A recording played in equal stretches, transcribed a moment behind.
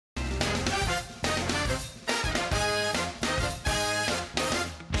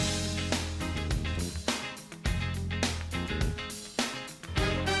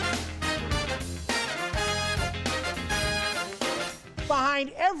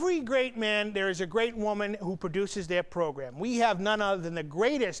every great man, there is a great woman who produces their program. We have none other than the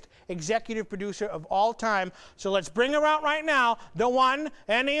greatest executive producer of all time. So let's bring her out right now, the one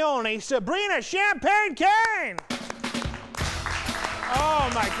and the only Sabrina Champagne Cain. Oh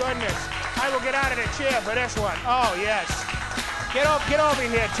my goodness. I will get out of the chair for this one. Oh yes. Get over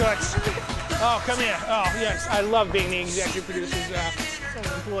here, Toots. Oh, come here. Oh yes. I love being the executive producer's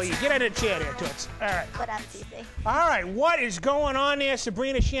employee. Get out of the chair there, Toots. All right. What up, TC? All right. What is going on there,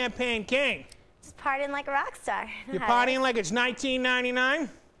 Sabrina Champagne Cain? Just partying like a rock star. You're partying like it's 1999?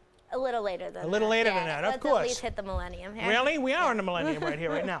 A little later than that. A little later than that, of course. Let's at least hit the millennium here. Really? We are in the millennium right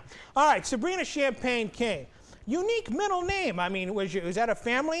here, right now. All right, Sabrina Champagne Cain. Unique middle name. I mean, was that a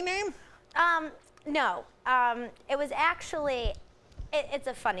family name? No. It was actually, it's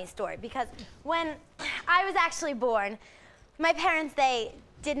a funny story because when I was actually born, my parents, they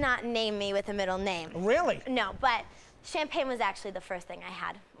did not name me with a middle name. Really? No, but Champagne was actually the first thing I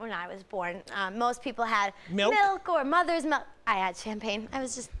had when I was born. Most people had milk or mother's milk. I had Champagne. I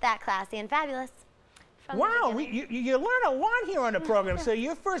was just that classy and fabulous. Wow, you learn a lot here on the program. So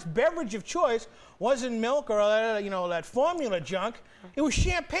your first beverage of choice wasn't milk or that formula junk. It was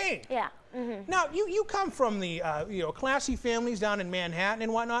champagne. Yeah. Now you come from the classy families down in Manhattan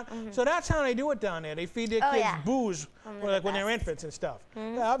and whatnot. So that's how they do it down there. They feed their kids booze when they're infants and stuff.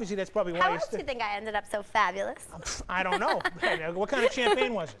 Yeah, obviously that's probably why. How else do you think I ended up so fabulous? I don't know. What kind of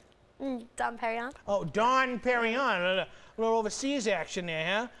champagne was it? Dom Perignon. Oh, Dom Perignon. A little overseas action there,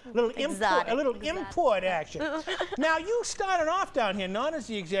 huh? A little import action. Now, you started off down here not as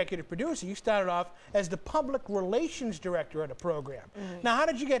the executive producer. You started off as the public relations director of the program. Now, how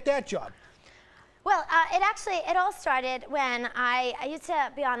did you get that job? Well, it all started when I used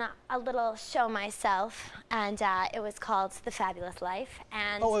to be on a little show myself, and it was called The Fabulous Life.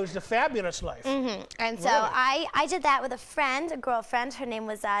 And oh, it was The Fabulous Life. And so I did that with a girlfriend. Her name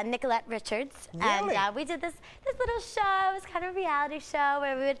was Nicolette Richards. Really? And we did this little show. It was kind of a reality show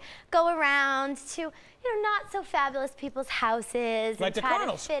where we would go around to not so fabulous people's houses like and try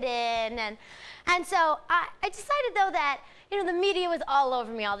to fit in. And so I decided though that the media was all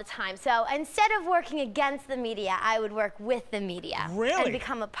over me all the time. So instead of working against the media, I would work with the media. Really? And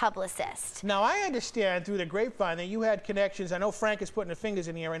become a publicist. Now, I understand through the grapevine that you had connections. I know Frank is putting the fingers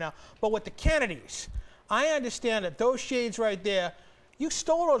in the air right now. But with the Kennedys, I understand that those shades right there, you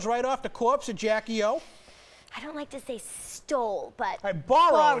stole those right off the corpse of Jackie O? I don't like to say stole, but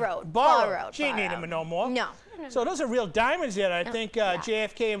borrowed. She didn't need them no more. No. So those are real diamonds that I think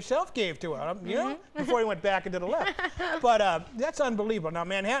JFK himself gave to her, before he went back into the left. But that's unbelievable. Now,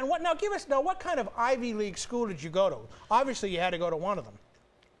 Manhattan, what kind of Ivy League school did you go to? Obviously, you had to go to one of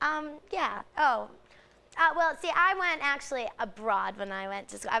them. Yeah. Oh. Well, see, I went actually abroad when I went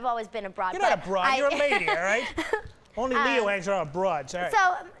to school. I've always been abroad. You're not abroad. You're a lady, all right? Only Leo hangs around broads. All right. So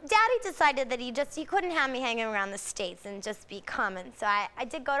Daddy decided that he couldn't have me hanging around the States and just be common. So I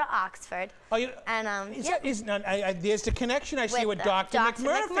did go to Oxford. Oh, and there's the connection I see with Dr.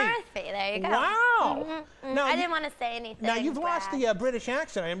 McMurphy. There you go. Wow. Now, I didn't want to say anything. Now you've lost the British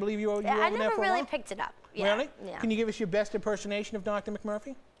accent. I didn't believe you were over there for a while. I never really picked it up. Yeah. Really? Yeah. Can you give us your best impersonation of Dr.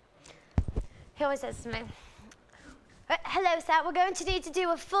 McMurphy? He always says to me, "Hello, sir. We're going to need to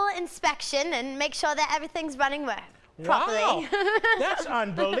do a full inspection and make sure that everything's running properly." Wow, that's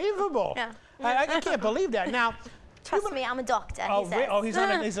unbelievable. Yeah. I can't believe that. Now, trust me, I'm a doctor. He says. Oh,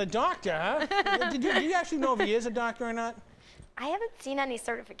 he's a doctor, huh? Do you actually know if he is a doctor or not? I haven't seen any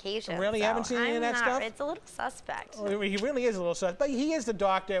certifications. Really, you haven't seen any of that stuff? It's a little suspect. Oh, he really is a little suspect, but he is the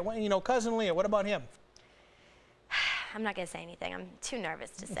doctor. Cousin Leah. What about him? I'm not going to say anything. I'm too nervous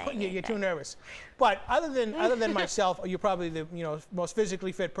to say anything. You're too nervous. But other than myself, you're probably the most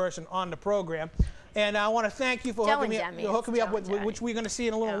physically fit person on the program. And I want to thank you for hooking me up with which we're going to see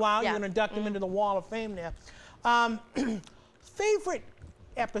in a little while. You're going to induct him into the Wall of Fame there. Favorite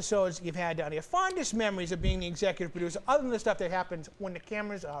episodes you've had down here? Fondest memories of being the executive producer, other than the stuff that happens when the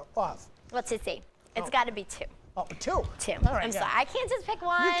cameras are off? Let's just see. It's got to be two. Oh, two? Two. All right, I'm sorry. I can't just pick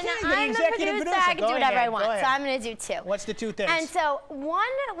one. You can't. You're I'm the executive producer. I can do whatever I want. Go ahead. So I'm going to do two. What's the two things? And so one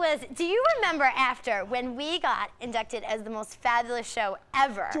was, do you remember after when we got inducted as the most fabulous show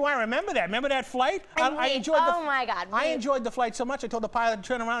ever? Do I remember that? Remember that flight? I enjoyed my God. I enjoyed the flight so much I told the pilot to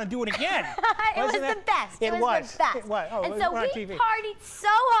turn around and do it again. It was the best. It was the best. It was. Oh, and so we partied so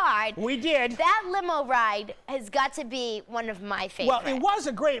hard. We did. That limo ride has got to be one of my favorites. Well, it was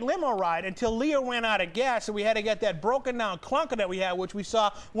a great limo ride until Leah ran out of gas, so we had to get that broken down clunker that we had, which we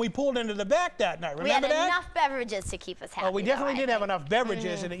saw when we pulled into the back that night. Remember that? We had enough beverages to keep us happy. Oh, we definitely did have enough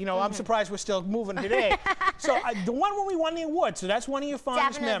beverages, and I'm surprised we're still moving today. So the one when we won the award, so that's one of your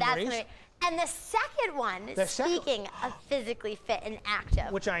fondest memories. And the second one, speaking of physically fit and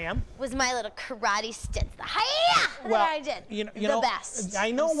active, which I am, was my little karate stints. The hi-ya that I did. The best.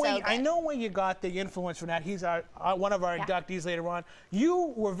 I know where you got the influence from that. He's one of our inductees later on.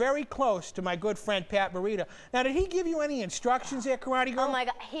 You were very close to my good friend Pat Morita. Now, did he give you any instructions there, Karate Girl? Oh my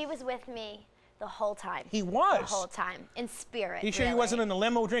God, he was with me the whole time. He was? The whole time, in spirit. You sure he wasn't in the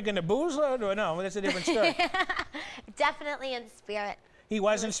limo drinking the booze, or no? That's a different story. Definitely in spirit. He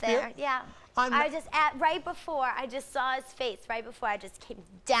was in spirit? There. Yeah. I just, right before, I just saw his face, right before I just came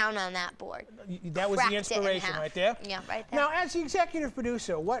down on that board. That was the inspiration right there? Yeah, right there. Now, as the executive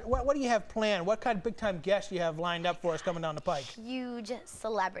producer, what do you have planned? What kind of big-time guests do you have lined up for us coming down the pike? Huge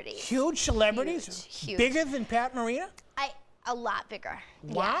celebrities. Huge celebrities? Huge. Bigger than Pat Morita? A lot bigger.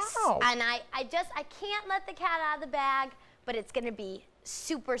 Wow. Yes. And I can't let the cat out of the bag, but it's going to be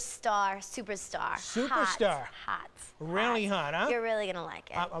superstar. Hot. Really hot, huh? You're really going to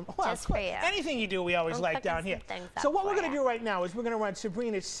like it. Well, just for you. Anything you do, we always like down here. So what we're going to do right now is we're going to run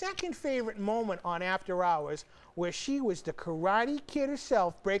Sabrina's second favorite moment on After Hours, where she was the Karate Kid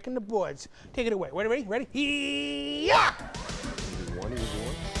herself breaking the boards. Take it away. Ready? Ready? Yeah! Easy one.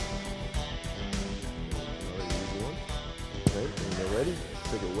 Okay, when you're ready,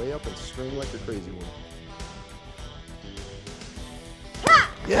 take it way up and swing like a crazy one.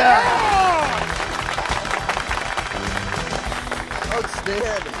 Yeah!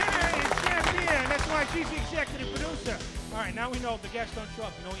 Outstanding. Yeah, that's why she's the executive producer. All right, now we know if the guests don't show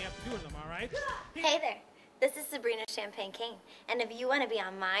up, you know what you have to do with them, all right? Hey there, this is Sabrina Cain, and if you want to be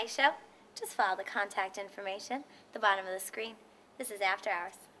on my show, just follow the contact information at the bottom of the screen. This is After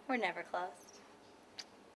Hours. We're never closed.